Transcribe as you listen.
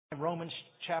Romans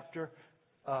chapter...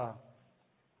 well,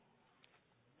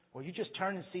 you just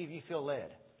turn and see if you feel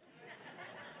led.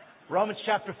 Romans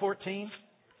chapter 14.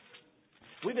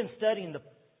 We've been studying the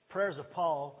prayers of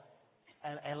Paul.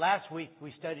 And last week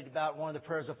we studied about one of the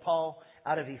prayers of Paul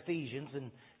out of Ephesians.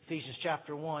 In Ephesians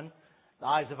chapter 1, the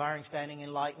eyes of our understanding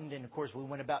enlightened. And of course we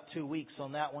went about 2 weeks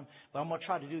on that one. But I'm going to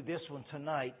try to do this one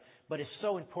tonight. But it's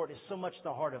so important. It's so much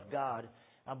the heart of God.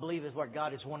 I believe is what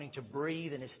God is wanting to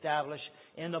breathe and establish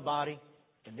in the body,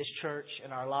 in this church,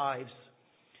 in our lives.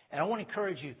 And I want to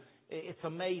encourage you. It's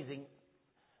amazing.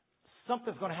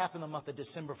 Something's going to happen in the month of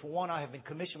December. For one, I have been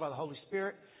commissioned by the Holy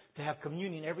Spirit to have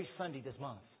communion every Sunday this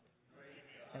month.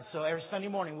 And so every Sunday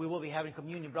morning we will be having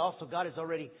communion. But also God has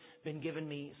already been giving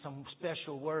me some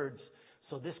special words.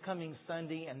 So this coming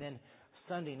Sunday and then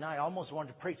Sunday night, I almost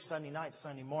wanted to preach Sunday night,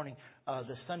 Sunday morning.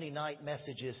 The Sunday night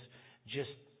messages just,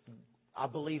 I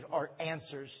believe, are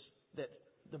answers that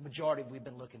the majority we've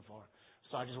been looking for.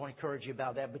 So I just want to encourage you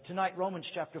about that. But tonight, Romans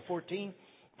chapter 14,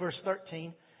 verse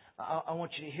 13, I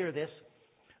want you to hear this.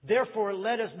 Therefore,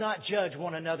 let us not judge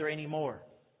one another anymore.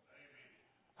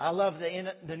 I love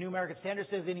the New American Standard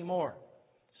says anymore.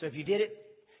 So if you did it,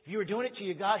 if you were doing it till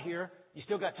you got here, you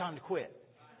still got time to quit.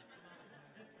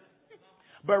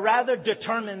 But rather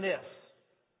determine this.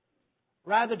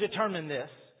 Rather determine this.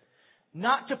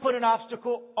 Not to put an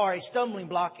obstacle or a stumbling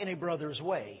block in a brother's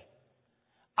way.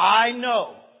 I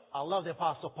know, I love the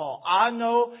Apostle Paul, I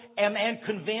know and am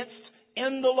convinced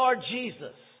in the Lord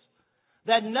Jesus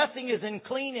that nothing is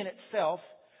unclean in itself,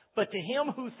 but to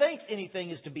him who thinks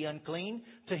anything is to be unclean,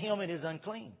 to him it is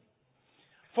unclean.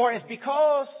 For if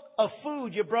because of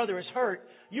food your brother is hurt,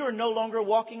 you are no longer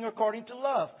walking according to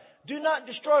love. Do not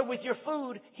destroy with your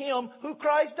food him who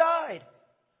Christ died.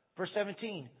 Verse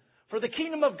 17. For the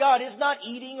kingdom of God is not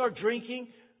eating or drinking,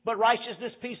 but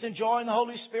righteousness, peace, and joy in the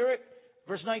Holy Spirit.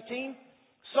 Verse 19.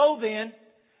 So then,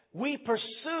 we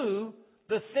pursue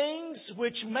the things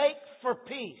which make for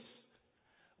peace.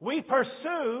 We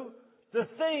pursue the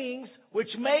things which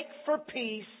make for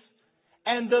peace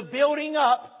and the building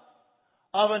up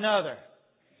of another.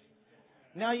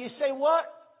 Now you say, what?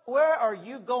 Where are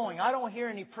you going? I don't hear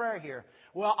any prayer here.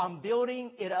 Well, I'm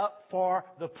building it up for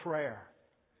the prayer.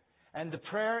 And the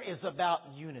prayer is about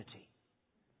unity.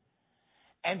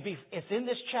 And it's in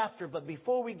this chapter, but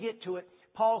before we get to it,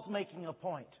 Paul's making a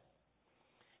point.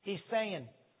 He's saying,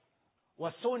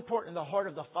 what's so important in the heart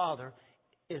of the Father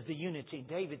is the unity.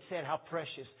 David said how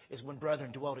precious is when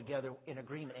brethren dwell together in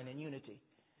agreement and in unity.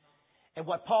 And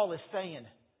what Paul is saying,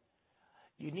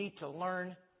 you need to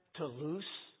learn to loose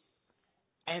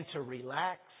and to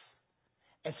relax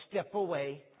and step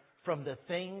away from the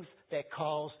things that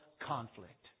cause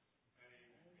conflict.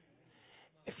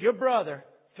 If your brother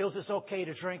feels it's okay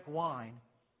to drink wine,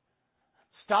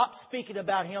 stop speaking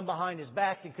about him behind his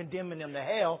back and condemning him to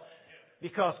hell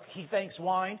because he thinks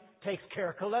wine takes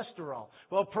care of cholesterol.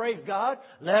 Well, praise God,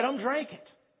 let him drink it.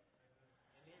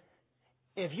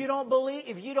 If you don't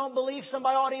believe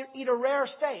somebody ought to eat a rare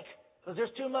steak because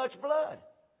there's too much blood,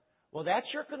 well, that's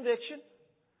your conviction.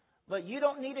 But you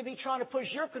don't need to be trying to push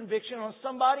your conviction on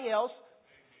somebody else.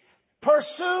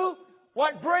 Pursue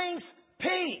what brings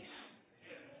peace.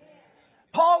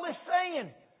 Paul is saying,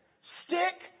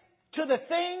 stick to the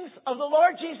things of the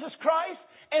Lord Jesus Christ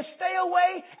and stay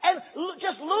away and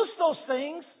just loose those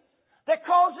things that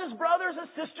causes brothers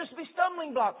and sisters to be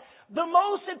stumbling blocks. The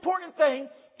most important thing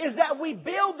is that we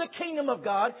build the kingdom of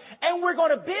God, and we're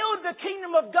going to build the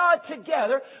kingdom of God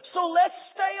together. So let's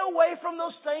stay away from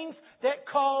those things that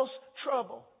cause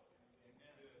trouble.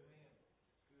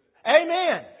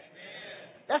 Amen.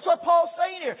 That's what Paul's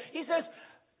saying here. He says,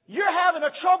 you're having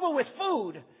a trouble with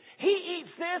food. He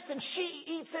eats this and she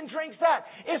eats and drinks that.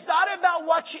 It's not about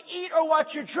what you eat or what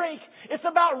you drink. It's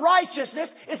about righteousness.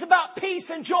 It's about peace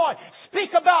and joy. Speak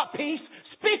about peace.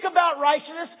 Speak about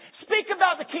righteousness. Speak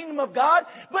about the kingdom of God.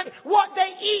 But what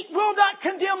they eat will not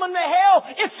condemn them to hell.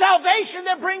 It's salvation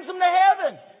that brings them to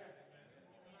heaven.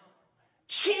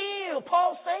 Chill.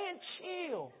 Paul's saying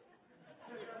chill.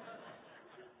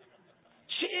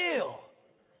 Chill.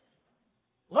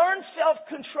 Learn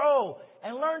self-control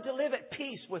and learn to live at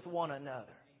peace with one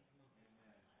another.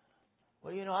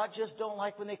 Well, I just don't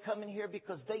like when they come in here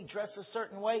because they dress a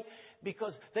certain way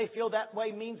because they feel that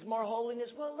way means more holiness.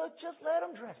 Well, look, just let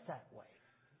them dress that way.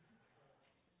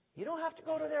 You don't have to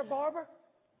go to their barber.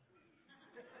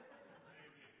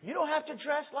 You don't have to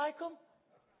dress like them.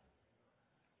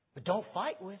 But don't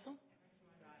fight with them.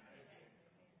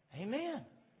 Amen.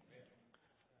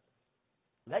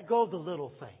 Let go of the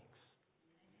little things.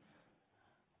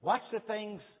 Watch the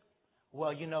things,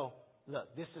 well,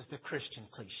 look, this is the Christian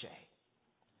cliche.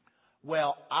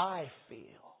 Well, I feel.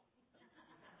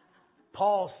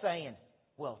 Paul's saying,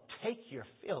 well, take your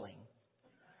feeling.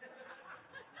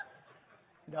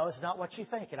 No, it's not what you're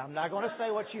thinking. I'm not going to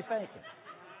say what you're thinking.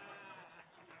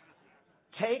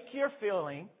 Take your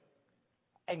feeling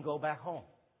and go back home.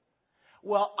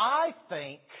 Well, I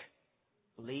think,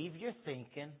 leave your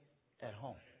thinking at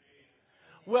home.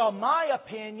 Well, my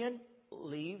opinion,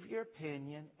 leave your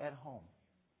opinion at home.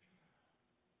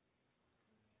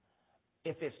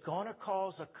 If it's going to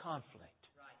cause a conflict,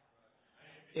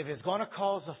 if it's going to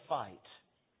cause a fight,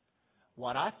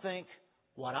 what I think,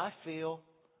 what I feel,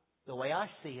 the way I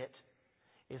see it,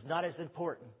 is not as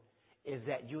important as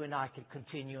that you and I can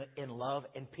continue in love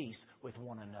and peace with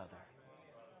one another.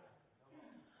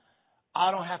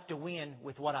 I don't have to win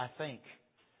with what I think.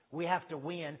 We have to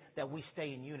win that we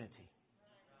stay in unity.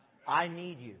 I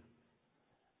need you.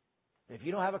 If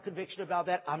you don't have a conviction about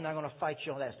that, I'm not going to fight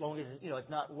you on that as long as, it's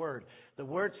not Word. The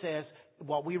Word says,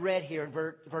 what we read here in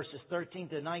verses 13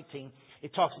 to 19,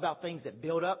 it talks about things that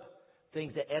build up,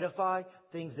 things that edify,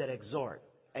 things that exhort.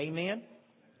 Amen?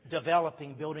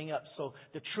 Developing, building up. So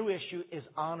the true issue is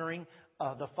honoring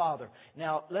the Father.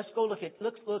 Now, let's look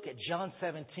at John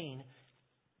 17,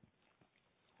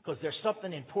 because there's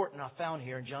something important I found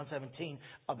here in John 17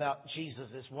 about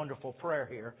Jesus' wonderful prayer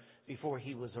here before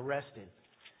He was arrested.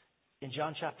 In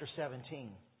John chapter 17.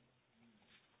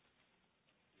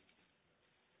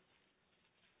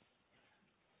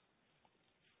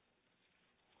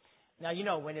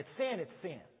 Now, when it's sin, it's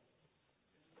sin.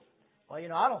 Well,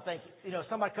 I don't think,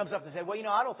 somebody comes up and says, well,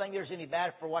 I don't think there's any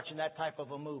bad for watching that type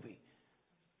of a movie.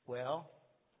 Well,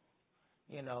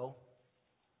 if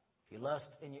you lust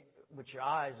with your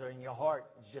eyes or in your heart,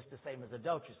 it's just the same as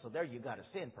adultery. So there you got a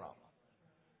sin problem.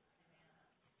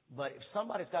 But if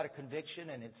somebody's got a conviction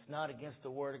and it's not against the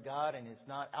Word of God and it's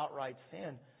not outright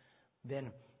sin,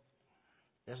 then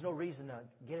there's no reason to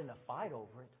get in a fight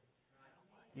over it.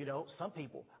 Some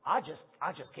people, I just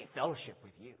can't fellowship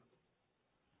with you.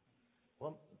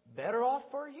 Well, better off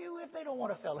for you if they don't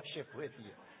want to fellowship with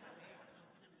you.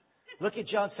 Look at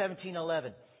John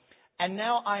 17:11. And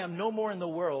now I am no more in the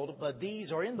world, but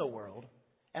these are in the world.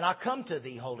 And I come to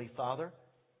thee, Holy Father.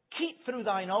 Keep through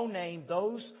thine own name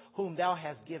those whom thou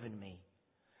hast given me,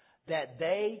 that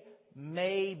they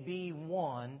may be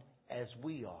one as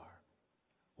we are.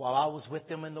 While I was with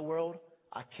them in the world,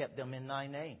 I kept them in thy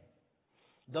name.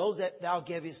 Those that thou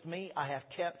gavest me, I have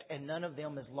kept, and none of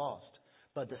them is lost,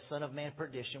 but the Son of Man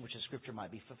perdition, which the Scripture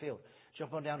might be fulfilled.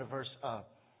 Jump on down to verse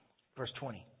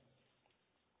 20.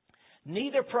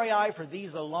 Neither pray I for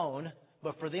these alone,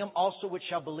 but for them also which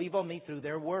shall believe on me through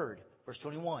their word. Verse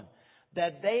 21.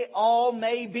 That they all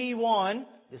may be one.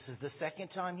 This is the second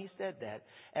time he said that.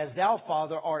 As thou,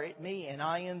 Father, art in me and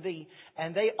I in thee.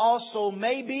 And they also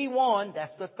may be one.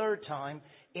 That's the third time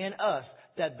in us.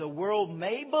 That the world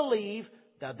may believe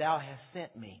that thou hast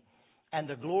sent me. And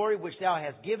the glory which thou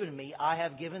hast given me, I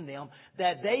have given them.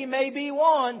 That they may be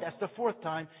one. That's the fourth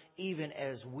time. Even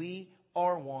as we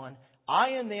are one.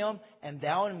 I in them and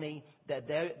thou in me. That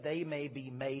they may be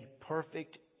made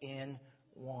perfect in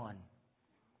one.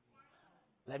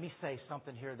 Let me say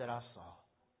something here that I saw.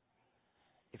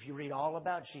 If you read all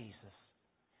about Jesus,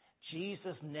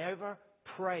 Jesus never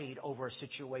prayed over a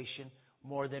situation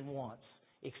more than once,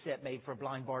 except maybe for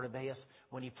blind Bartimaeus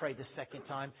when he prayed the second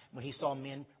time, when he saw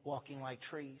men walking like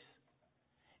trees.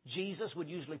 Jesus would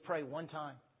usually pray one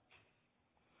time.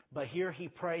 But here he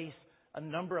prays a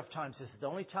number of times. This is the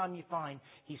only time you find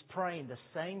he's praying the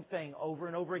same thing over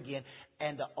and over again.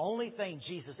 And the only thing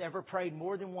Jesus ever prayed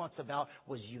more than once about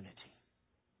was unity.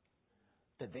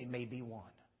 That they may be one.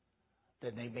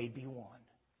 That they may be one.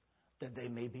 That they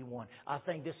may be one. I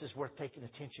think this is worth taking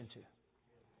attention to.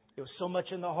 There was so much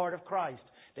in the heart of Christ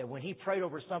that when he prayed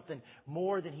over something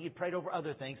more than he had prayed over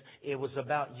other things, it was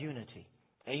about unity.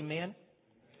 Amen?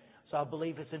 So I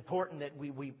believe it's important that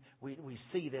we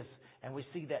see this and we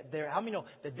see that there. How many know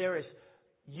that there is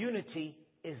unity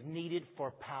is needed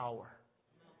for power?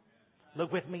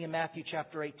 Look with me in Matthew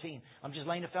chapter 18. I'm just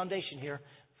laying a foundation here.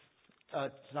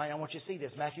 Tonight I want you to see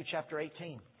this. Matthew chapter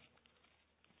 18.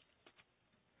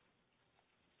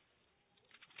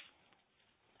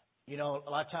 A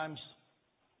lot of times,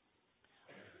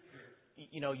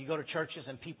 you go to churches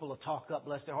and people will talk up,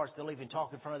 bless their hearts. They'll even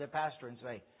talk in front of their pastor and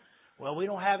say, well, we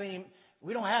don't have any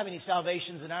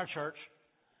salvations in our church.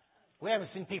 We haven't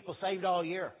seen people saved all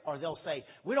year. Or they'll say,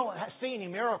 we don't see any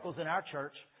miracles in our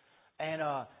church. And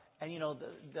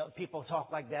the people talk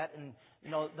like that, and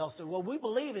they'll say, well, we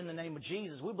believe in the name of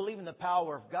Jesus. We believe in the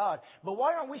power of God. But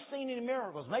why aren't we seeing any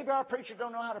miracles? Maybe our preacher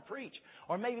don't know how to preach.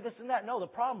 Or maybe this and that. No, the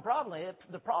problem probably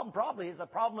is a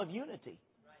problem of unity.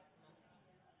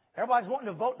 Everybody's wanting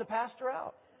to vote the pastor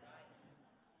out.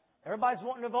 Everybody's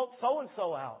wanting to vote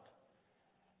so-and-so out.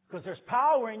 Because there's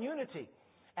power in unity.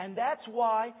 And that's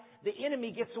why the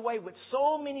enemy gets away with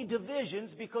so many divisions,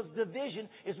 because division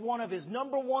is one of his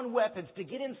number one weapons to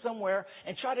get in somewhere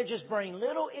and try to just bring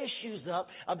little issues up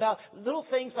about little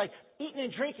things like eating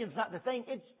and drinking is not the thing.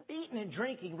 Eating and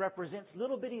drinking represents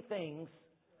little bitty things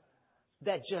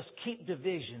that just keep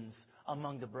divisions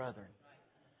among the brethren.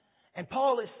 And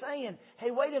Paul is saying, hey,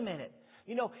 wait a minute.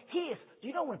 Do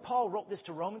you know when Paul wrote this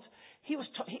to Romans, he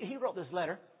wrote this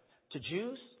letter to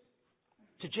Jews,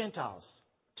 to Gentiles,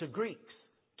 to Greeks,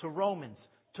 to Romans,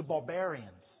 to barbarians,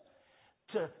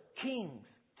 to kings,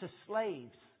 to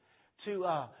slaves, to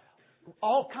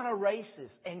all kind of races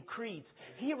and creeds.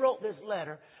 He wrote this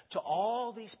letter to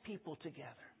all these people together.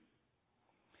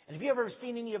 And have you ever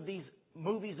seen any of these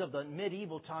movies of the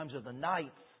medieval times of the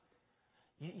knights?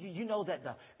 You know that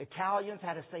the Italians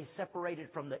had to stay separated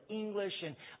from the English,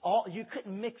 and you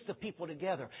couldn't mix the people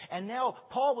together. And now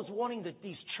Paul was wanting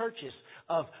these churches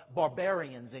of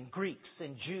barbarians and Greeks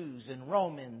and Jews and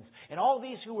Romans and all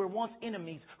these who were once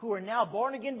enemies, who are now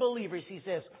born again believers. He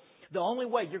says, the only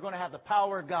way you're going to have the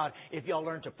power of God if y'all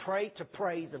learn to pray, to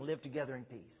praise, and live together in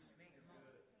peace.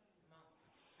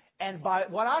 And by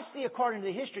what I see according to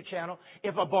the History Channel,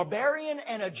 if a barbarian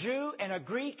and a Jew and a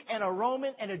Greek and a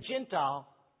Roman and a Gentile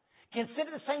can sit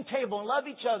at the same table and love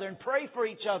each other and pray for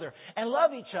each other and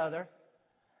love each other,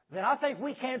 then I think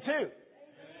we can too.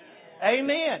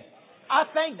 Amen. I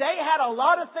think they had a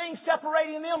lot of things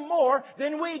separating them more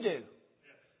than we do.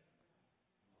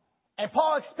 And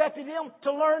Paul expected them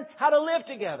to learn how to live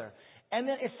together. And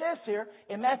then it says here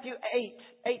in Matthew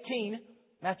 18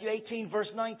 verse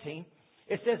 19,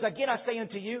 it says, again, I say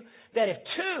unto you that if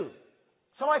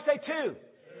somebody say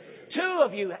two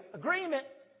of you, agreement.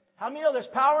 How many know there's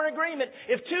power in agreement?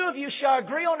 If two of you shall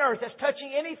agree on earth as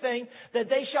touching anything that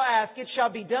they shall ask, it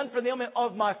shall be done for them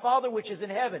of my Father which is in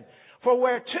heaven. For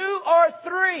where two or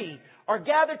three are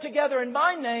gathered together in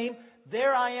my name,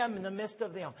 there I am in the midst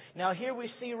of them. Now here we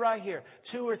see right here,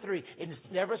 two or three. It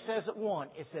never says one,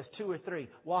 it says two or three.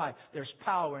 Why? There's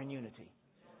power in unity.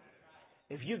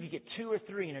 If you could get two or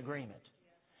three in agreement.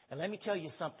 And let me tell you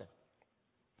something.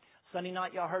 Sunday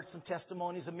night, y'all heard some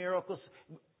testimonies of miracles.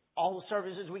 All the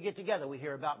services we get together, we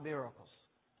hear about miracles.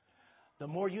 The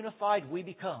more unified we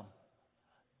become,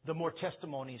 the more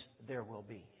testimonies there will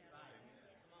be.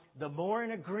 The more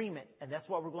in agreement, and that's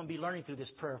what we're going to be learning through this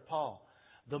prayer of Paul.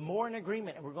 The more in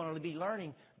agreement, and we're going to be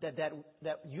learning that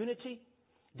unity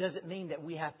doesn't mean that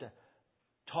we have to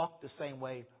talk the same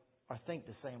way or think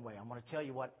the same way. I'm going to tell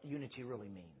you what unity really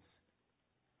means.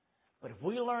 But if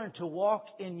we learn to walk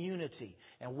in unity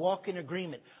and walk in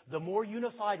agreement, the more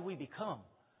unified we become,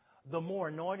 the more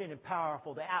anointed and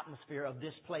powerful the atmosphere of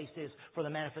this place is for the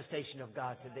manifestation of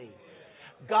God to be.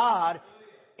 God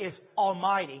is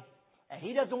almighty, and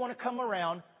He doesn't want to come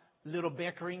around little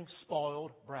bickering, spoiled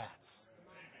brats.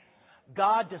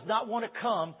 God does not want to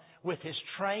come with His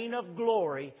train of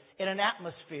glory in an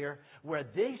atmosphere where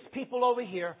these people over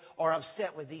here are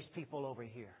upset with these people over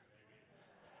here.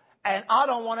 And I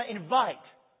don't want to invite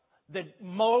the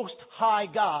Most High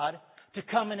God to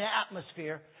come in an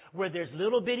atmosphere where there's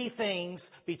little bitty things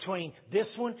between this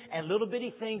one and little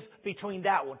bitty things between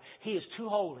that one. He is too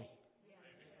holy.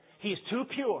 He is too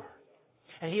pure.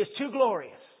 And He is too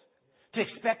glorious to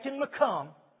expect Him to come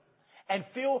and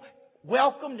feel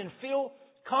welcomed and feel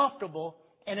comfortable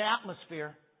in an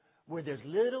atmosphere where there's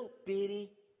little bitty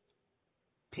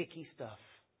picky stuff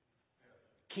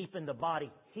keeping the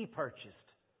body He purchased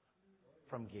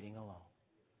from getting along.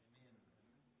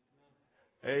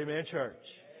 Amen, church.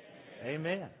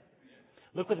 Amen.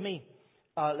 Look with me.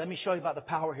 Let me show you about the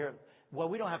power here. Well,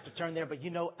 we don't have to turn there, but you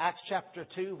know Acts chapter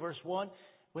 2, verse 1,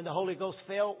 when the Holy Ghost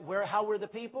fell, how were the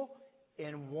people?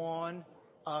 In one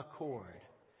accord.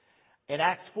 In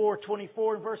Acts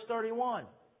 4:24 and verse 31,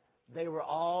 they were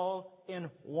all in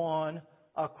one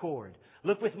accord.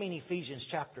 Look with me in Ephesians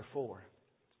chapter 4.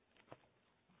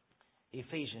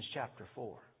 Ephesians chapter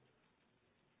 4.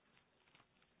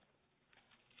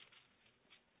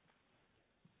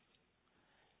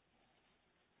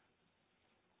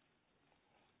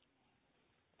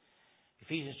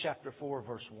 Ephesians chapter 4,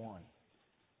 verse 1.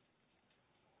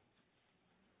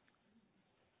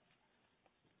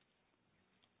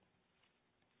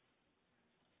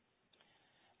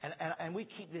 And we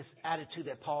keep this attitude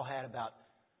that Paul had about,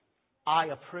 I,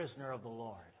 a prisoner of the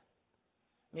Lord.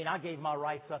 I mean, I gave my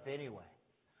rights up anyway.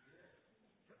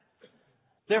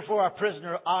 Therefore,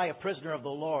 I, a prisoner of the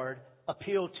Lord,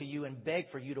 appeal to you and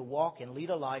beg for you to walk and lead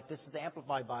a life, this is the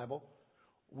Amplified Bible,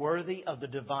 worthy of the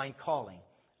divine calling.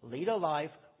 Lead a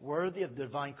life worthy of the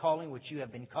divine calling which you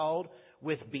have been called,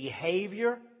 with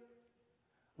behavior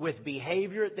with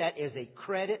behavior that is a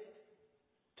credit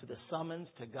to the summons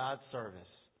to God's service.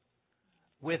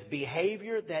 With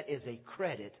behavior that is a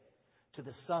credit to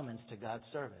the summons to God's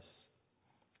service.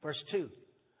 Verse 2.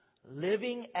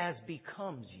 Living as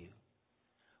becomes you,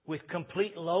 with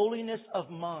complete lowliness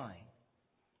of mind,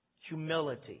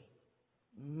 humility,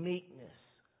 meekness,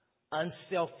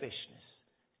 unselfishness,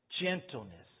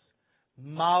 gentleness,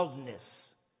 mildness,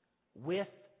 with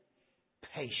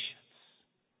patience.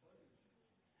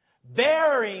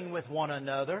 Bearing with one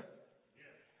another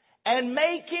and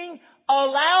making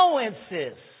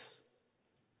allowances.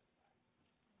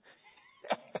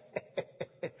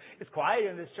 It's quiet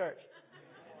in this church.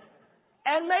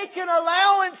 And making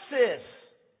allowances.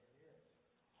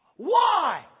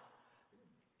 Why?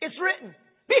 It's written,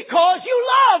 because you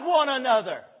love one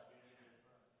another.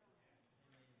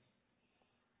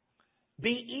 Be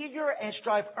eager and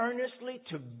strive earnestly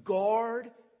to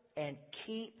guard and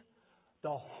keep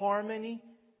the harmony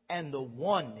and the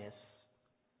oneness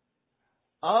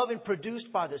of and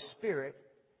produced by the Spirit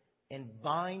in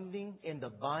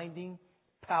the binding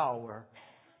power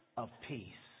of peace.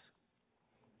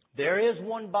 There is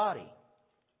one body,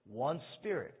 one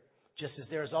Spirit, just as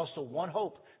there is also one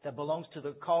hope that belongs to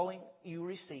the calling you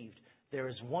received. There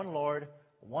is one Lord,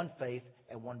 one faith,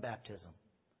 and one baptism.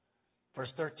 Verse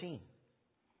 13.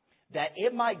 That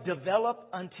it might develop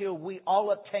until we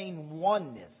all obtain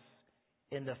oneness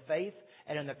in the faith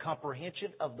and in the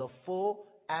comprehension of the full,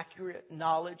 accurate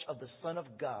knowledge of the Son of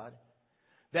God,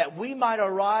 that we might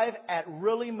arrive at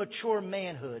really mature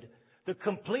manhood, the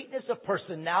completeness of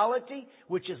personality,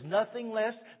 which is nothing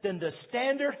less than the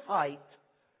standard height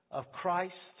of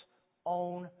Christ's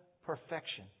own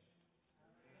perfection.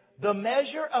 The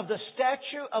measure of the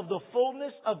stature of the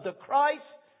fullness of the Christ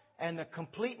and the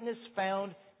completeness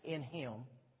found in Him.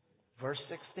 Verse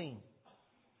 16.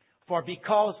 For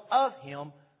because of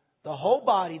Him, the whole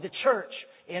body, the church,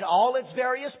 in all its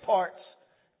various parts,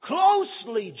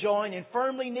 closely joined and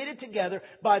firmly knitted together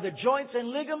by the joints and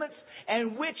ligaments,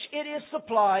 and which it is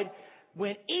supplied,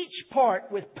 when each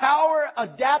part with power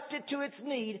adapted to its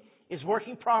need is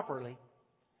working properly,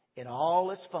 in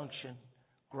all its function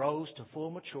grows to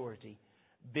full maturity,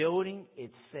 building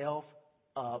itself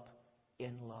up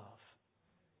in love.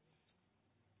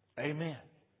 Amen.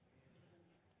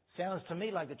 Sounds to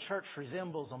me like the church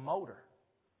resembles a motor.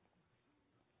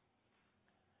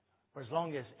 For as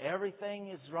long as everything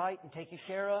is right and taken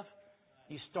care of,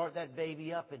 you start that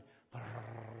baby up and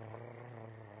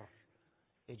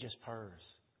it just purrs.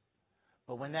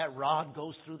 But when that rod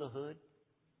goes through the hood,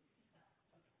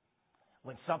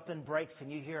 when something breaks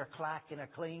and you hear a clack and a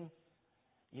cling,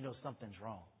 you know something's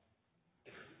wrong.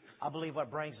 I believe what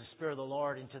brings the Spirit of the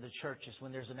Lord into the church is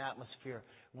when there's an atmosphere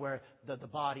where the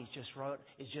body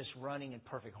is just running in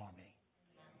perfect harmony.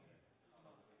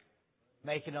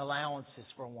 Making allowances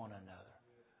for one another.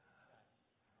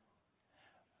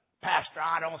 Pastor,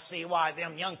 I don't see why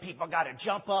them young people got to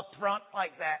jump up front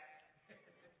like that.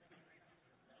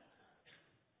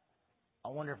 I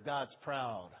wonder if God's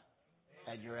proud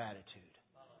at your attitude.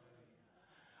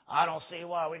 I don't see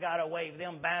why we got to wave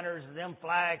them banners and them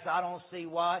flags. I don't see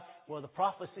why. Well, the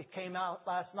prophecy came out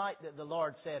last night that the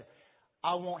Lord said,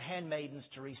 I want handmaidens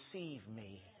to receive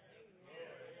me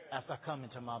as I come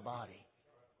into my body.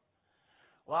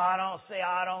 Well, I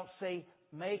don't see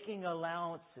making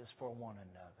allowances for one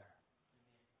another.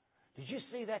 Did you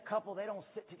see that couple? They don't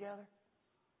sit together.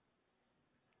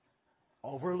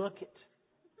 Overlook it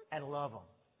and love them.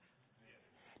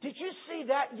 Did you see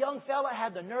that young fella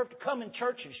had the nerve to come in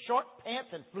church in short pants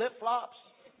and flip-flops?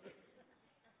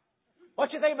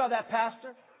 What you think about that,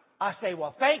 Pastor? I say,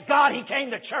 well, thank God he came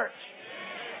to church.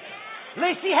 At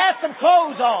least he had some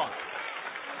clothes on.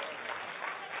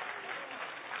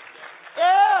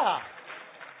 Yeah.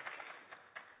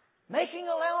 Making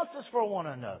allowances for one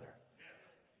another.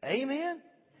 Amen.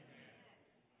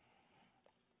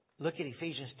 Look at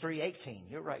Ephesians 3:18.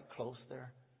 You're right close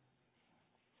there.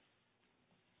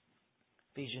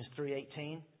 Ephesians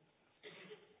 3:18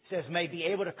 says, may be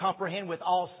able to comprehend with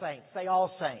all saints. Say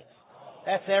all saints.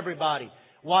 That's everybody.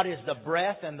 What is the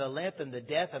breadth and the length and the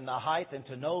depth and the height, and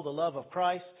to know the love of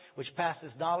Christ, which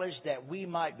passes knowledge, that we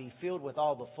might be filled with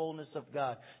all the fullness of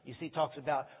God. You see, it talks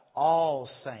about all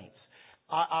saints.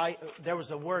 There was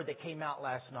a word that came out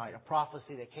last night, a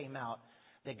prophecy that came out,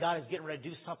 that God is getting ready to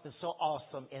do something so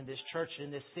awesome in this church,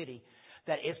 in this city,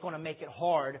 that it's going to make it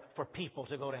hard for people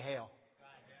to go to hell.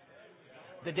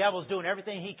 The devil's doing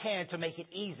everything he can to make it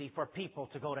easy for people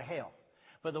to go to hell.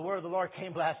 But the word of the Lord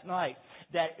came last night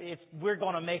that we're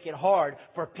going to make it hard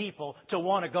for people to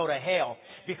want to go to hell,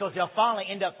 because they'll finally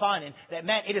end up finding that,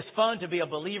 man, it is fun to be a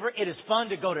believer. It is fun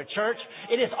to go to church.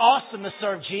 It is awesome to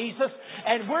serve Jesus.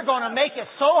 And we're going to make it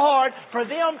so hard for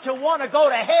them to want to go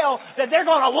to hell that they're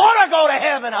going to want to go to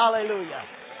heaven. Hallelujah.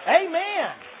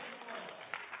 Amen.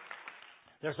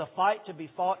 There's a fight to be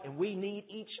fought, and we need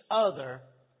each other.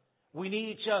 We need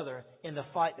each other in the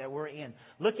fight that we're in.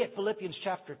 Look at Philippians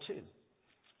chapter 2.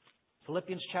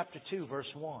 Philippians chapter 2, verse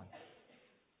 1.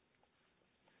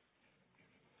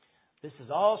 This is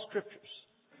all scriptures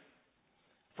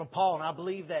from Paul, and I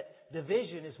believe that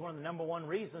division is one of the number one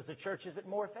reasons the church isn't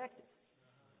more effective.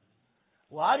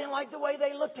 Well, I didn't like the way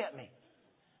they looked at me.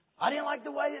 I didn't like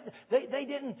the way that they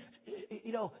didn't,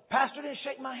 pastor didn't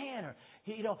shake my hand, or,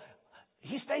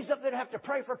 he stays up there to have to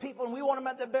pray for people, and we want him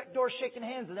at the back door shaking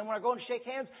hands. And then when I go and shake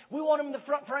hands, we want him in the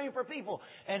front praying for people.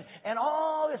 And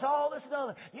all this and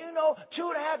other.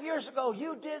 2.5 years ago,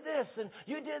 you did this and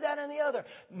you did that and the other.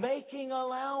 Making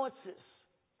allowances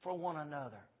for one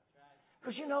another.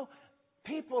 Because,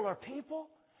 people are people.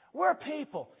 We're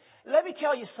people. Let me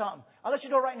tell you something. I'll let you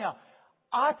know right now.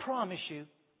 I promise you,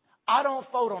 I don't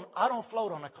float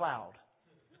on a cloud.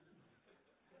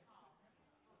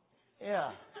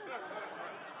 Yeah.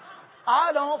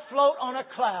 I don't float on a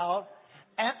cloud,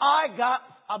 and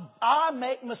I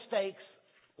make mistakes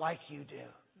like you do.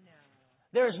 No.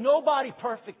 There's nobody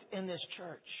perfect in this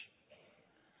church.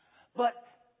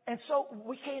 And so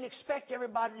we can't expect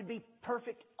everybody to be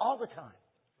perfect all the time.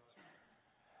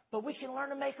 But we can learn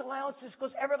to make allowances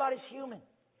because everybody's human.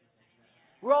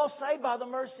 We're all saved by the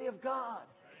mercy of God.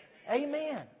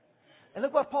 Amen. And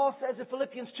look what Paul says in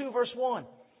Philippians 2, verse 1.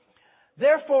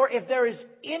 Therefore, if there is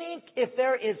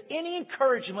any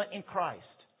encouragement in Christ,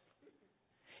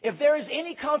 if there is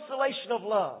any consolation of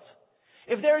love,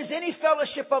 if there is any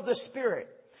fellowship of the Spirit,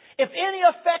 if any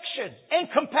affection and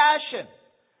compassion.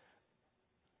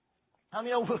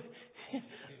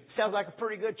 Sounds like a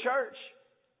pretty good church.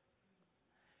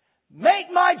 Make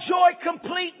my joy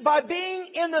complete by being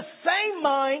in the same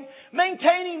mind,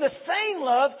 maintaining the same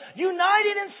love,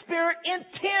 united in spirit,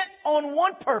 intent on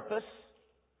one purpose.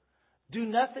 Do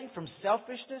nothing from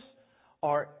selfishness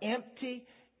or empty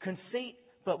conceit,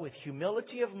 but with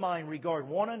humility of mind regard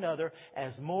one another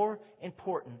as more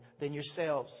important than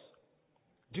yourselves.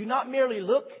 Do not merely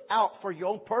look out for your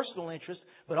own personal interest,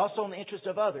 but also in the interest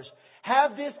of others.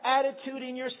 Have this attitude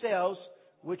in yourselves,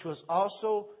 which was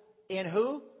also in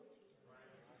who?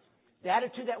 The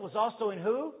attitude that was also in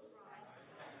who?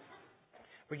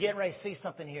 We're getting ready to see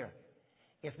something here.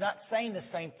 It's not saying the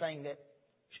same thing that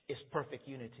is perfect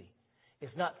unity.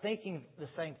 It's not thinking the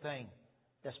same thing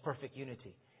that's perfect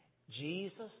unity.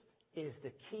 Jesus is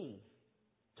the key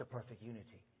to perfect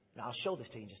unity. Now, I'll show this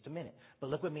to you in just a minute.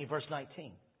 But look with me, verse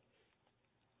 19.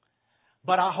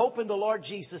 But I hope in the Lord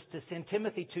Jesus to send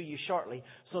Timothy to you shortly,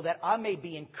 so that I may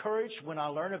be encouraged when I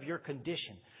learn of your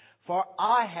condition. For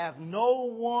I have no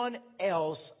one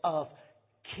else of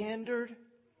kindred,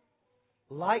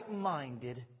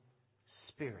 like-minded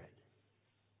spirit,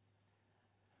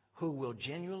 who will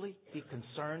genuinely be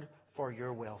concerned for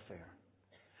your welfare.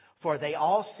 For they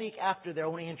all seek after their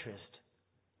own interest,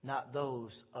 not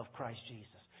those of Christ Jesus.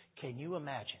 Can you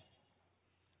imagine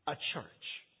a church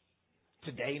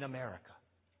today in America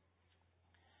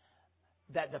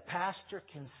that the pastor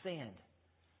can send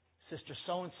sister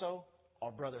so-and-so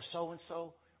or brother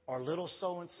so-and-so or little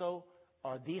so-and-so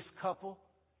or this couple,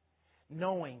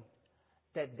 knowing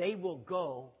that they will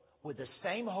go with the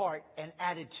same heart and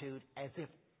attitude as if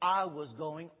I was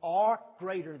going, or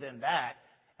greater than that,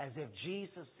 as if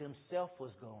Jesus Himself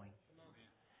was going.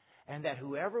 And that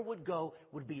whoever would go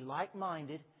would be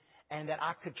like-minded, and that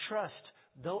I could trust,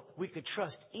 though we could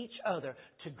trust each other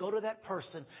to go to that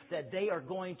person, that they are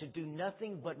going to do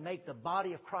nothing but make the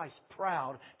body of Christ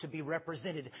proud to be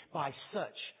represented by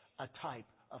such a type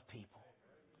of people.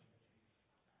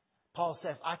 Paul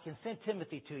says, I can send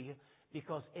Timothy to you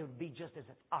because it would be just as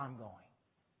if I'm going.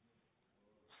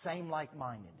 Same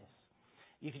like-mindedness.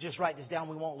 You can just write this down.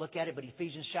 We won't look at it, but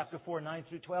Ephesians chapter 4, 9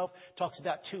 through 12 talks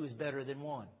about two is better than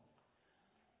one.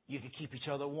 You can keep each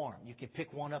other warm. You can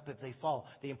pick one up if they fall.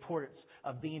 The importance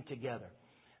of being together.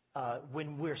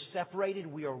 When we're separated,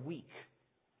 we are weak.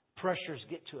 Pressures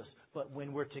get to us. But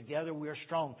when we're together, we are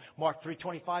strong. Mark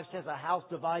 3:25 says, a house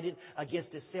divided against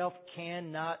itself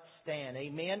cannot stand.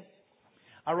 Amen?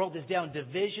 I wrote this down.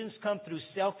 Divisions come through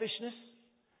selfishness.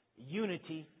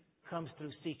 Unity comes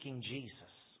through seeking Jesus.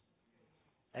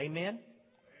 Amen?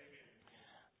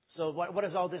 So what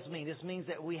does all this mean? This means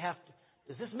that we have to...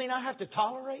 Does this mean I have to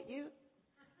tolerate you?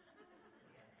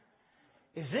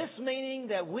 Is this meaning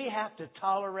that we have to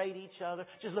tolerate each other?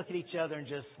 Just look at each other and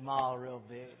just smile real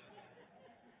big.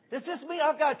 Does this mean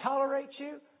I've got to tolerate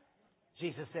you?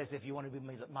 Jesus says, if you want to be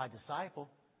my disciple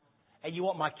and you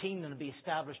want my kingdom to be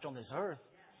established on this earth,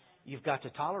 you've got to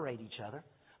tolerate each other.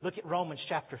 Look at Romans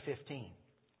chapter 15.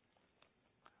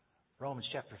 Romans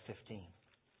chapter 15.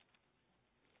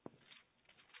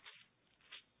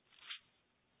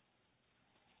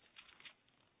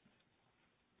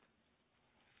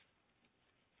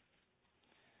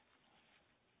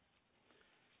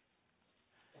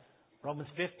 Romans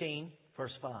 15,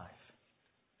 verse 5.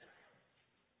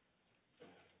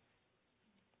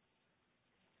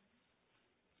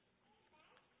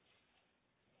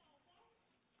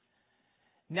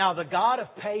 Now the God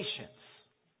of patience.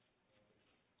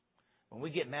 When we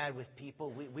get mad with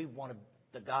people, we want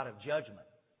the God of judgment.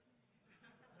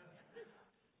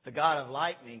 The God of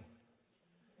lightning.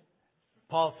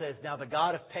 Paul says, now the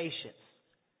God of patience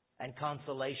and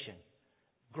consolation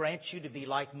grant you to be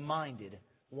like-minded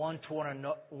one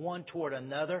toward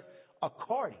another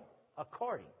according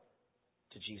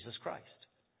to Jesus Christ,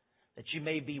 that you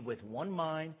may be with one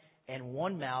mind and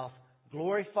one mouth,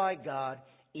 glorify God,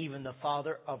 even the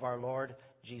Father of our Lord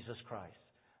Jesus Christ,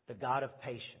 the God of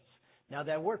patience. Now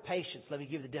that word patience, let me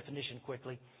give the definition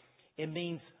quickly. It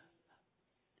means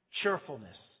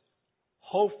cheerfulness,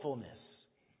 hopefulness,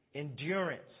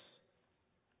 endurance,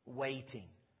 waiting.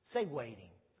 Say waiting.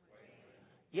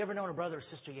 You ever known a brother or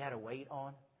sister you had to wait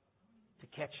on to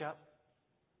catch up,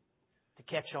 to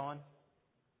catch on,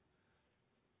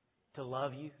 to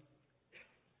love you?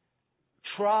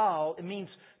 Trial, it means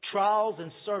trials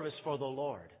and service for the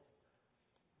Lord.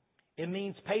 It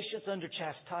means patience under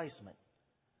chastisement.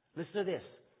 Listen to this.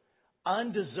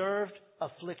 Undeserved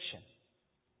affliction.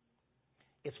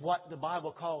 It's what the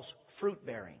Bible calls fruit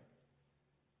bearing.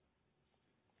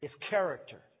 It's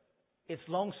character. It's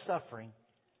long suffering.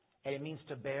 And it means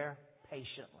to bear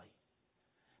patiently.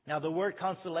 Now the word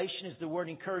consolation is the word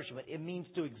encouragement. It means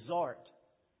to exhort,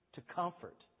 to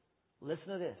comfort. Listen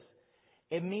to this.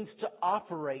 It means to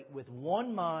operate with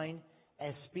one mind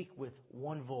and speak with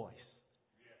one voice.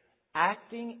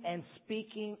 Acting and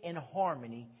speaking in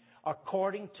harmony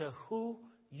according to who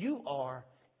you are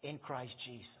in Christ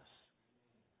Jesus.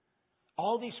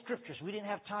 All these scriptures, we didn't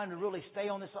have time to really stay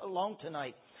on this long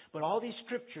tonight, but all these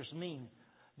scriptures mean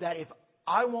that if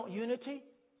I want unity,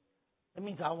 it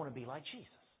means I want to be like Jesus.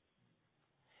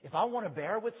 If I want to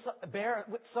bear with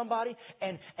somebody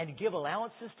and give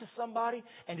allowances to somebody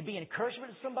and to be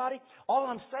encouragement to somebody, all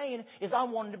I'm saying is I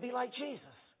want to be like Jesus.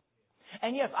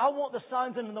 And yes, I want the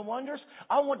signs and the wonders.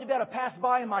 I want to be able to pass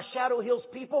by in my shadow hills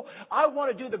people. I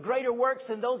want to do the greater works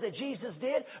than those that Jesus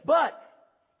did. But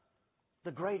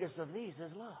the greatest of these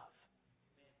is love.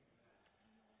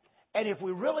 And if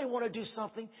we really want to do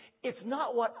something, it's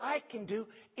not what I can do,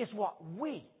 it's what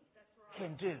we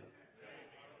can do.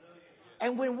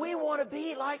 And when we want to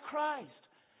be like Christ,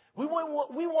 we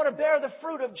want to bear the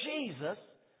fruit of Jesus,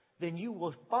 then you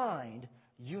will find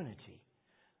unity.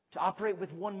 To operate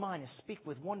with one mind and speak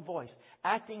with one voice,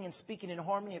 acting and speaking in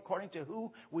harmony according to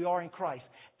who we are in Christ.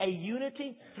 A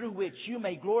unity through which you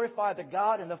may glorify the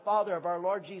God and the Father of our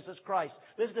Lord Jesus Christ.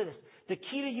 Listen to this. The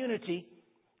key to unity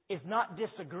is not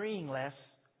disagreeing less.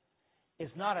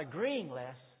 It's not agreeing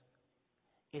less.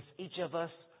 It's each of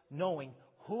us knowing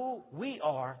who we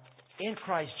are in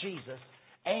Christ Jesus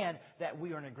and that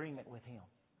we are in agreement with Him.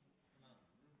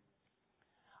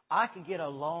 I can get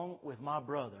along with my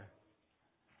brother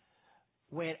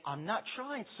when I'm not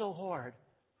trying so hard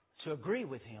to agree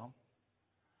with him,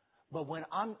 but when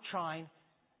I'm trying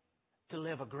to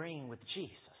live agreeing with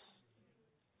Jesus.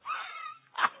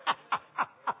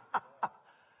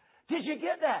 Did you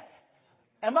get that?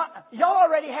 Y'all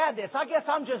already had this. I guess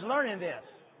I'm just learning this.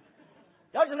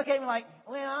 Y'all just look at me like,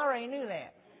 well, I already knew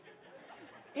that.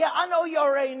 Yeah, I know you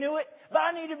already knew it, but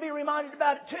I need to be reminded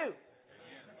about it too.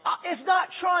 It's not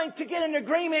trying to get an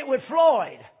agreement with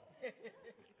Floyd.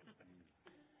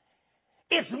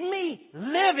 It's me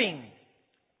living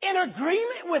in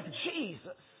agreement with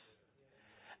Jesus.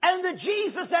 And the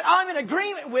Jesus that I'm in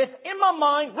agreement with in my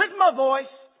mind, with my voice,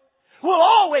 will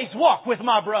always walk with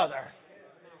my brother.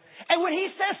 And when he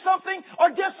says something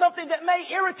or does something that may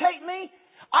irritate me,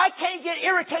 I can't get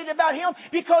irritated about him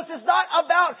because it's not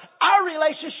about our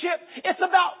relationship. It's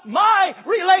about my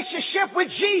relationship with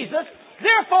Jesus.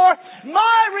 Therefore,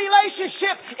 my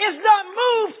relationship is not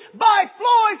moved by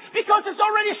Floyd because it's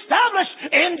already established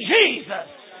in Jesus.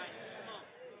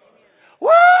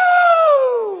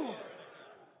 Woo!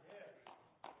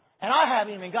 And I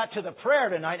haven't even got to the prayer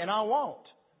tonight, and I won't.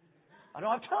 I don't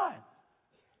have time.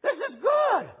 This is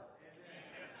good.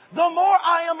 the more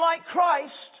I am like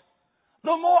Christ,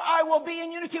 the more I will be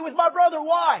in unity with my brother.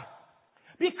 Why?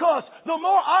 Because the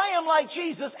more I am like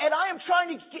Jesus and I am trying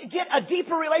to get a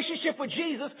deeper relationship with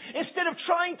Jesus instead of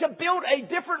trying to build a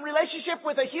different relationship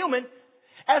with a human,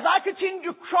 as I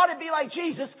continue to try to be like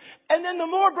Jesus, and then the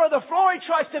more Brother Floyd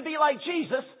tries to be like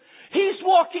Jesus, he's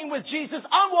walking with Jesus,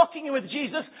 I'm walking with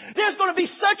Jesus, there's going to be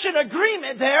such an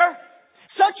agreement there,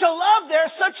 such a love there,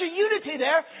 such a unity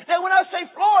there, that when I say,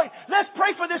 Floyd, let's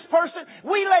pray for this person,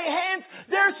 we lay hands,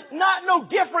 there's not no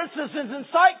differences in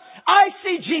sight. I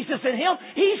see Jesus in him.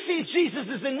 He sees Jesus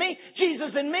is in me,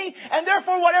 Jesus in me, and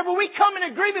therefore whatever we come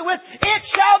in agreement with, it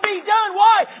shall be done.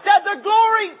 Why? That the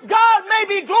glory, God may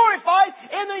be glorified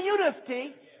in the unity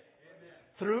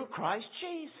through Christ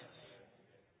Jesus.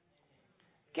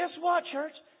 Guess what,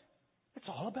 church? It's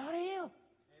all about Him.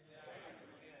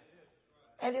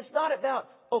 And it's not about,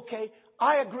 okay,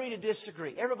 I agree to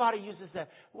disagree. Everybody uses that.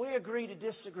 We agree to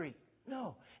disagree.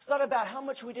 No. It's not about how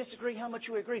much we disagree, how much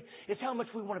we agree. It's how much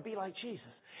we want to be like Jesus.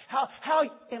 How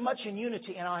much in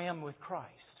unity and I am with Christ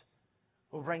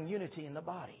will bring unity in the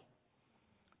body.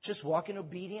 Just walk in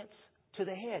obedience to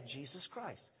the head, Jesus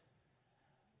Christ.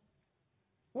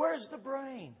 Where's the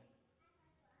brain?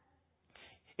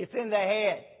 It's in the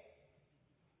head.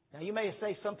 Now, you may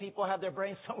say some people have their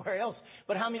brain somewhere else,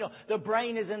 but how many know the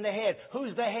brain is in the head?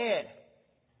 Who's the head?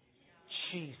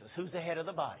 Jesus. Who's the head of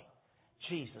the body?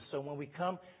 Jesus. So when we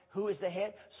come, who is the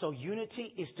head? So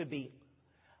unity is to be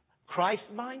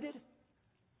Christ-minded,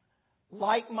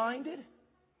 like-minded,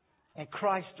 and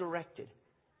Christ-directed.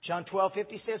 John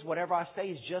 12:50 says, whatever I say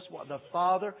is just what the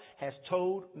Father has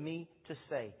told me to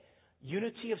say.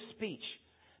 Unity of speech.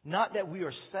 Not that we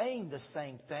are saying the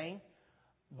same thing,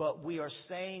 but we are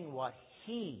saying what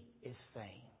He is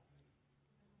saying.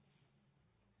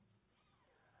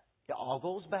 It all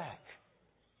goes back.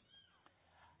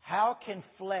 How can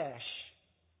flesh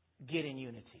get in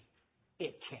unity?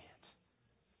 It can't.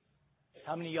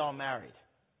 How many of y'all married?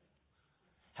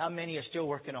 How many are still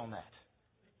working on that?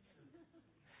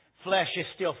 Flesh is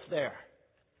still there.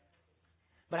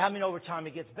 But how many over time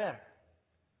it gets better?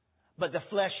 But the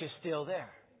flesh is still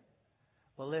there.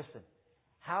 Well, listen.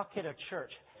 How can the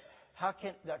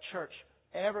church,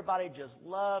 everybody just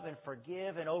love and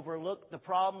forgive and overlook the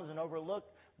problems and overlook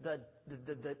the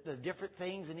different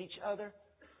things in each other?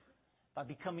 By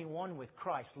becoming one with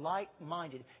Christ,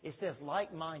 like-minded. It says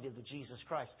like-minded with Jesus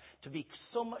Christ. To be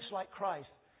so much like Christ,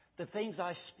 the things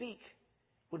I speak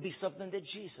would be something that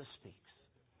Jesus speaks.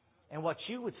 And what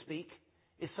you would speak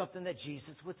is something that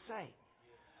Jesus would say.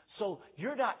 So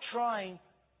you're not trying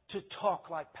to talk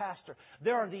like pastor.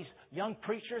 There are these young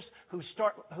preachers who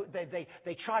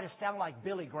they try to sound like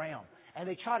Billy Graham. And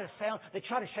they try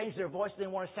to change their voice. They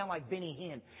want to sound like Benny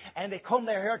Hinn. And they comb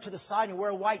their hair to the side and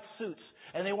wear white suits.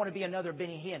 And they want to be another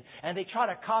Benny Hinn. And they try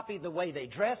to copy the way they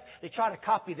dress. They try to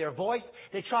copy their voice.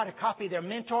 They try to copy their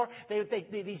mentor.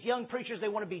 These young preachers, they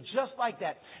want to be just like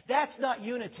that. That's not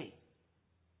unity.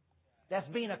 That's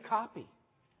being a copy.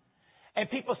 And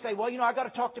people say, well, I got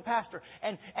to talk to pastor.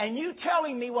 And you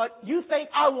telling me what you think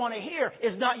I want to hear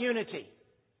is not unity.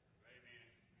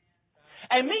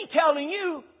 And me telling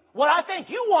you what I think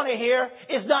you want to hear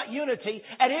is not unity,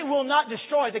 and it will not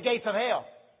destroy the gates of hell.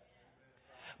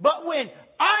 But when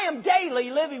I am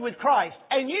daily living with Christ,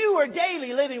 and you are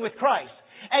daily living with Christ,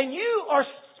 and you are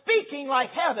speaking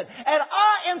like heaven, and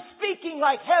I am speaking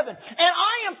like heaven, and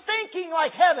I am thinking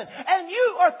like heaven, and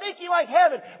you are thinking like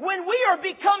heaven, when we are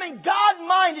becoming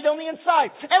God-minded on the inside,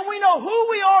 and we know who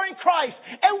we are in Christ,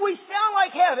 and we sound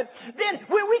like heaven, then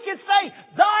when we can say,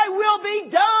 Thy will be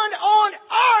done on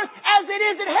earth as it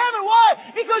is in heaven. Why?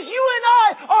 Because you and I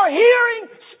are hearing,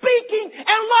 speaking,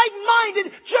 and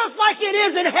like-minded just like it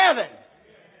is in heaven.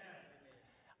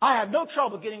 I have no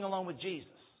trouble getting along with Jesus.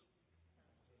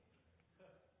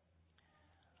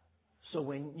 So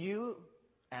when you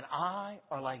and I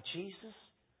are like Jesus,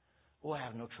 we'll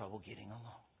have no trouble getting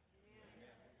along.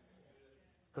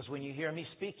 Because when you hear me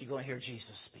speak, you're going to hear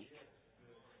Jesus speak.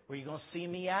 When you're going to see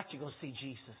me act, you're going to see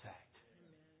Jesus act.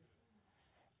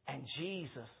 And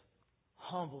Jesus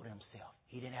humbled Himself.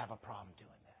 He didn't have a problem doing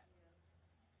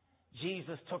that.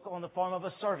 Jesus took on the form of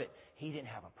a servant. He didn't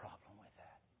have a problem with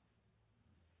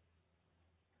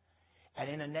that. And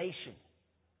in a nation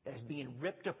that is being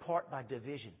ripped apart by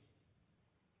division,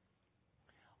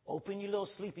 open your little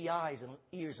sleepy eyes and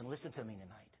ears and listen to me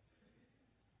tonight.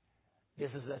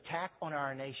 This is an attack on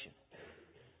our nation.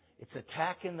 It's an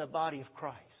attack in the body of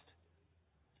Christ.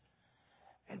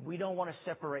 And we don't want to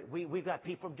separate. We've got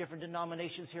people from different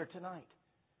denominations here tonight.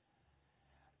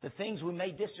 The things we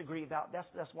may disagree about,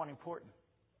 that's one important.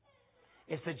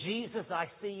 It's the Jesus I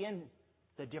see in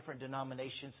the different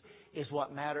denominations is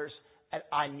what matters. And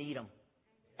I need them.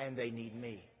 And they need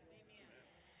me.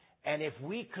 And if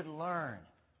we could learn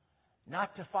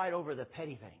not to fight over the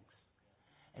petty things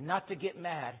and not to get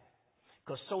mad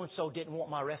because so-and-so didn't want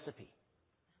my recipe.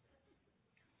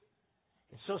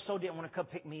 And so-and-so didn't want to come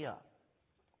pick me up.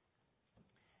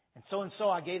 And so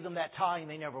I gave them that tie and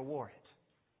they never wore it.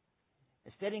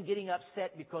 Instead of getting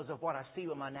upset because of what I see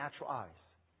with my natural eyes,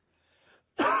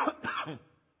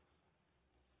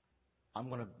 I'm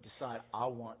going to decide I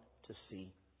want to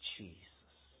see Jesus.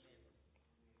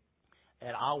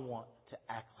 And I want to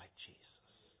act like Jesus.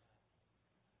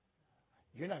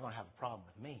 You're not going to have a problem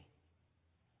with me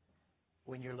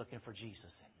when you're looking for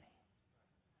Jesus in me.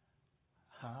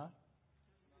 Huh?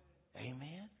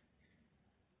 Amen?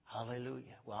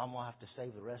 Hallelujah. Well, I'm going to have to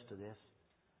save the rest of this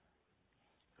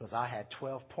because I had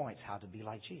 12 points how to be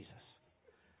like Jesus.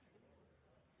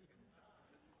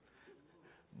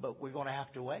 But we're going to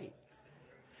have to wait.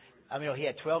 I mean, he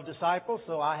had 12 disciples,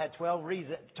 so I had 12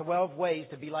 ways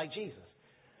to be like Jesus.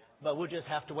 But we'll just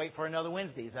have to wait for another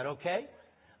Wednesday. Is that okay?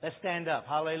 Let's stand up.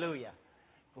 Hallelujah.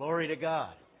 Glory to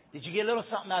God. Did you get a little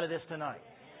something out of this tonight?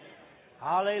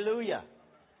 Hallelujah.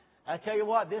 I tell you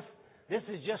what, this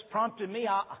has just prompted me.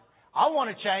 I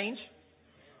want to change.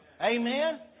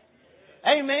 Amen.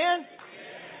 Amen.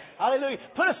 Hallelujah.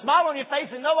 Put a smile on your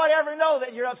face and nobody ever know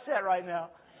that you're upset right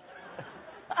now.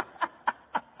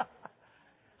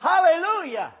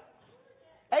 Hallelujah.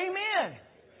 Amen.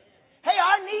 Hey,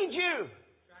 I need you.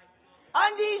 I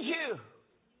need you.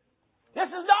 This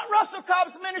is not Russell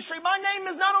Cobb's ministry. My name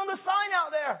is not on the sign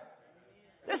out there.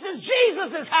 This is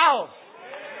Jesus' house.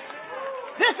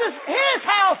 This is His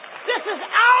house. This is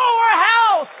our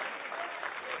house.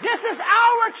 This is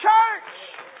our church.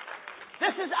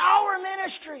 This is our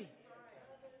ministry.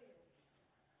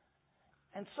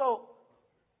 And so,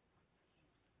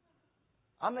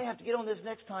 I may have to get on this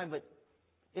next time, but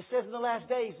it says in the last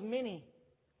days, many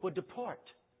would depart.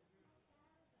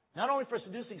 Not only for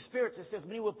seducing spirits, it says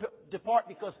many will depart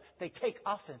because they take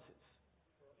offenses.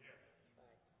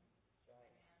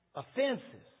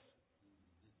 Offenses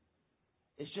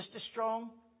is just as strong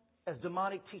as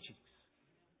demonic teachings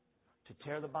to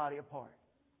tear the body apart.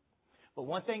 But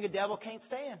one thing the devil can't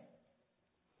stand,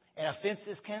 and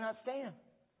offenses cannot stand,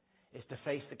 is to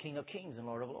face the King of Kings and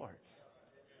Lord of Lords.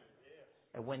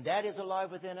 And when that is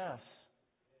alive within us,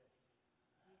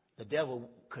 the devil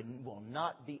will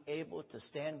not be able to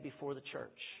stand before the church.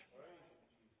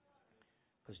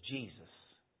 Because Jesus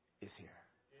is here.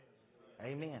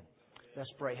 Amen. Let's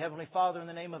pray. Heavenly Father, in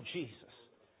the name of Jesus,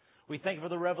 we thank you for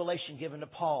the revelation given to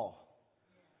Paul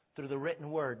through the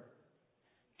written word,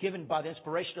 given by the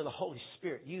inspiration of the Holy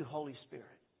Spirit, you, Holy Spirit,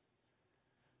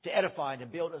 to edify and to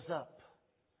build us up.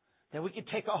 That we can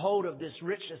take a hold of this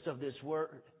richness of this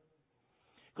word.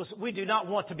 Because we do not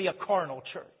want to be a carnal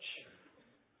church.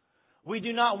 We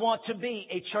do not want to be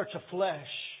a church of flesh.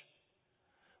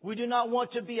 We do not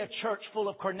want to be a church full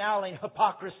of carnality and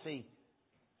hypocrisy.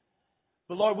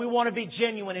 But Lord, we want to be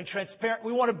genuine and transparent.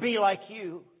 We want to be like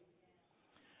you.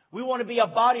 We want to be a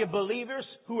body of believers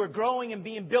who are growing and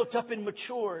being built up and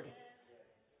matured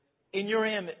in your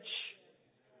image.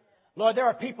 Lord, there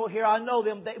are people here, I know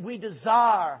them, that we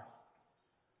desire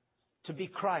to be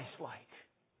Christ-like,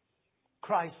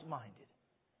 Christ-minded,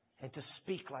 and to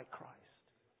speak like Christ.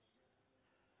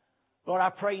 Lord, I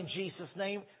pray in Jesus'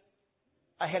 name,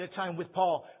 ahead of time with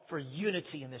Paul, for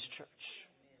unity in this church.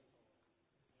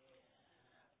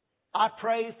 I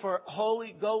pray for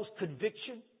Holy Ghost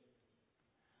conviction,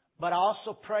 but I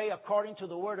also pray, according to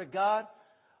the Word of God,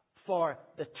 for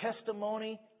the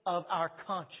testimony of our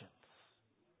conscience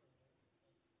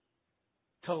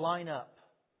to line up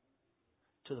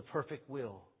to the perfect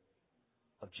will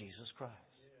of Jesus Christ.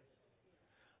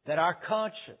 That our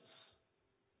conscience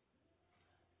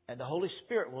and the Holy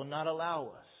Spirit will not allow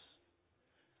us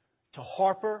to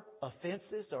harbor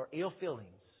offenses or ill feelings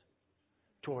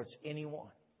towards anyone.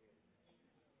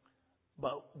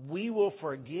 But we will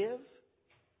forgive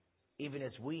even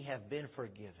as we have been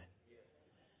forgiven.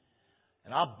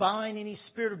 And I bind any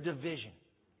spirit of division.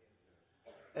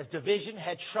 As division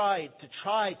had tried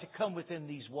to come within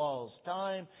these walls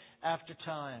time after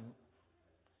time.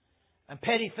 And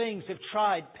petty things have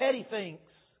tried, petty things.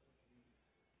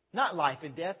 Not life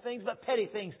and death things, but petty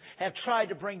things have tried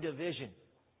to bring division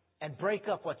and break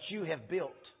up what you have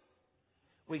built.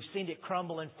 We've seen it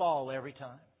crumble and fall every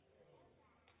time.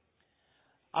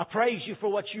 I praise you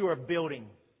for what you are building.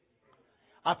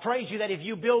 I praise you that if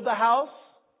you build the house,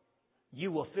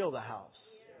 you will fill the house.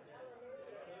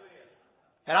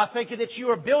 And I thank you that you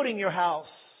are building your house.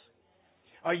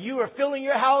 Or you are filling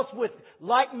your house with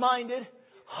like-minded,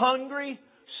 hungry,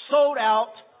 sold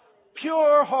out,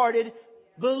 pure-hearted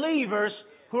believers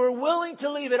who are willing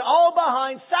to leave it all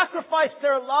behind, sacrifice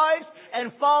their lives,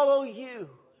 and follow You.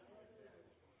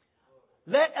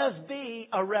 Let us be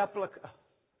a replica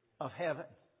of heaven.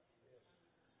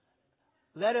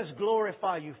 Let us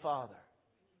glorify You, Father,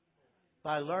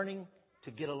 by learning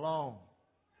to get along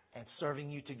and serving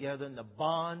You together in the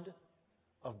bond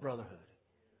of brotherhood.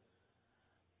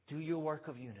 Do Your work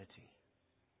of unity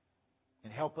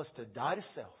and help us to die to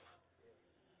self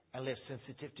and live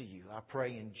sensitive to You. I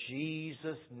pray in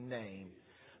Jesus' name.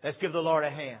 Let's give the Lord a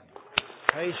hand.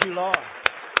 Praise You, Lord.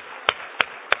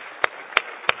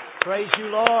 Praise You,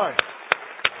 Lord.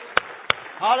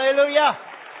 Hallelujah.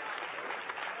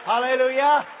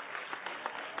 Hallelujah.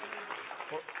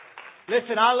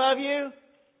 Listen, I love you.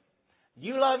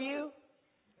 You love you.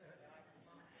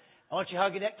 I want you to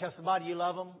hug your neck. Tell somebody you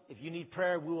love them. If you need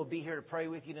prayer, we will be here to pray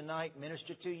with you tonight,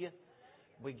 minister to you.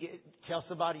 Tell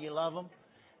somebody you love them.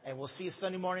 And we'll see you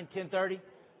Sunday morning, 10:30.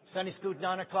 Sunday school,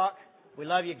 9 o'clock. We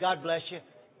love you. God bless you.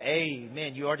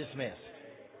 Amen. You are dismissed.